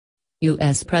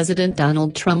U.S. President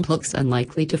Donald Trump looks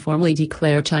unlikely to formally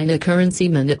declare China currency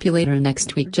manipulator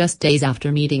next week, just days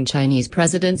after meeting Chinese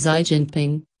President Xi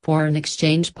Jinping, foreign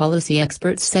exchange policy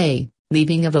experts say,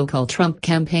 leaving a vocal Trump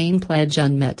campaign pledge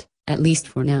unmet, at least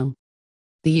for now.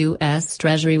 The U.S.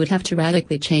 Treasury would have to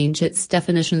radically change its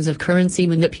definitions of currency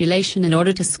manipulation in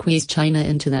order to squeeze China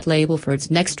into that label for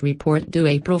its next report due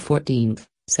April 14,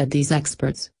 said these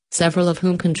experts, several of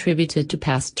whom contributed to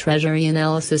past Treasury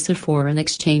analysis of foreign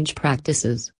exchange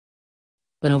practices.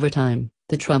 But over time,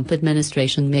 the Trump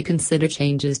administration may consider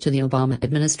changes to the Obama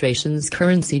administration's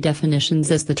currency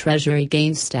definitions as the Treasury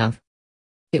gains staff.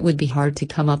 It would be hard to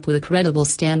come up with a credible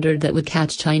standard that would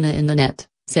catch China in the net,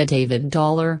 said David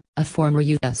Dollar, a former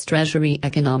U.S. Treasury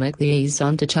economic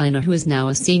liaison to China who is now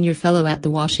a senior fellow at the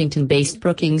Washington-based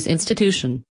Brookings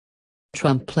Institution.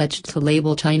 Trump pledged to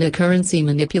label China currency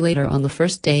manipulator on the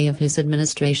first day of his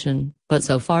administration, but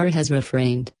so far has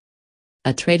refrained.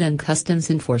 A trade and customs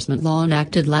enforcement law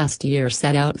enacted last year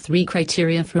set out 3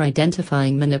 criteria for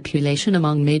identifying manipulation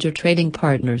among major trading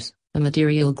partners: a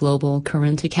material global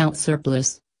current account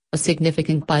surplus, a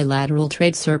significant bilateral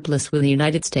trade surplus with the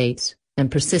United States,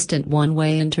 and persistent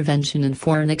one-way intervention in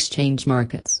foreign exchange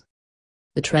markets.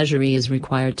 The Treasury is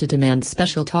required to demand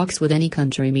special talks with any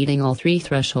country meeting all 3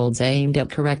 thresholds aimed at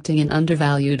correcting an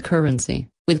undervalued currency,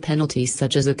 with penalties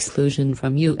such as exclusion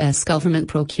from U.S. government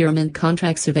procurement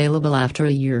contracts available after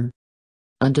a year.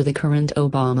 Under the current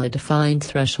Obama-defined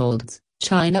thresholds,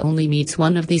 China only meets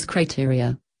one of these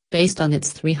criteria, based on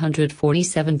its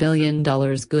 $347 billion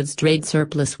goods trade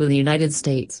surplus with the United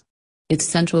States. Its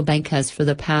central bank has for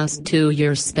the past 2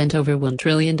 years spent over $1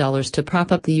 trillion to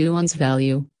prop up the yuan's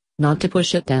value, not to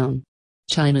push it down.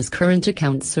 China's current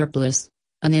account surplus,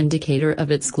 an indicator of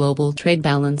its global trade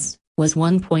balance, was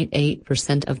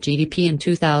 1.8% of GDP in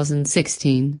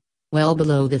 2016, well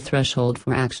below the threshold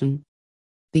for action.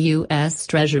 The U.S.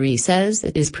 Treasury says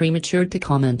it is premature to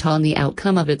comment on the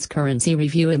outcome of its currency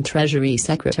review, and Treasury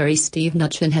Secretary Steve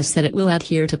Mnuchin has said it will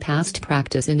adhere to past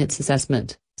practice in its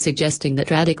assessment, suggesting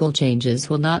that radical changes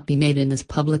will not be made in this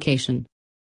publication.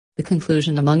 The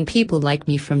conclusion among people like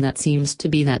me from that seems to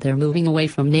be that they're moving away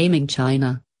from naming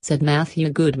China, said Matthew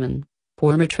Goodman,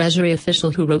 former Treasury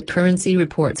official who wrote currency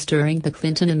reports during the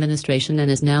Clinton administration and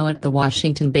is now at the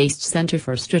Washington-based Center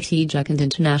for Strategic and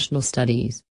International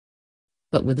Studies.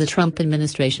 But with the Trump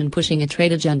administration pushing a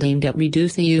trade agenda aimed at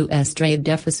reducing U.S. trade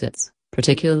deficits,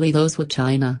 particularly those with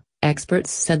China, experts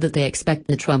said that they expect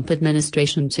the Trump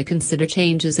administration to consider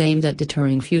changes aimed at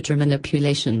deterring future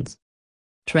manipulations.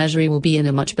 Treasury will be in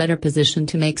a much better position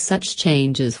to make such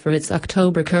changes for its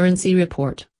October currency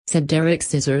report, said Derek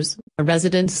Scissors, a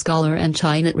resident scholar and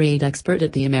China trade expert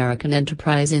at the American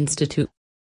Enterprise Institute.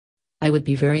 I would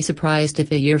be very surprised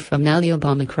if a year from now the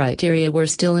Obama criteria were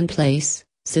still in place,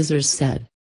 Scissors said.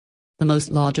 The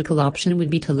most logical option would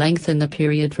be to lengthen the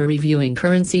period for reviewing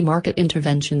currency market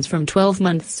interventions from 12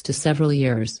 months to several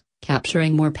years,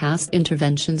 capturing more past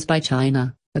interventions by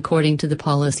China, according to the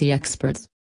policy experts.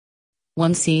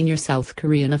 One senior South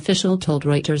Korean official told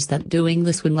Reuters that doing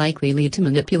this would likely lead to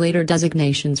manipulator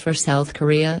designations for South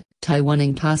Korea, Taiwan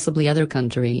and possibly other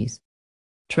countries.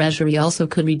 Treasury also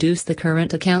could reduce the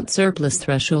current account surplus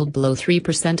threshold below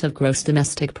 3% of gross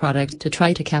domestic product to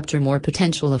try to capture more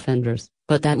potential offenders,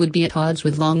 but that would be at odds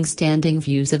with long-standing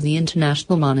views of the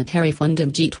International Monetary Fund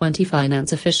and G20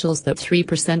 finance officials that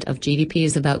 3% of GDP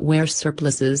is about where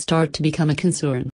surpluses start to become a concern.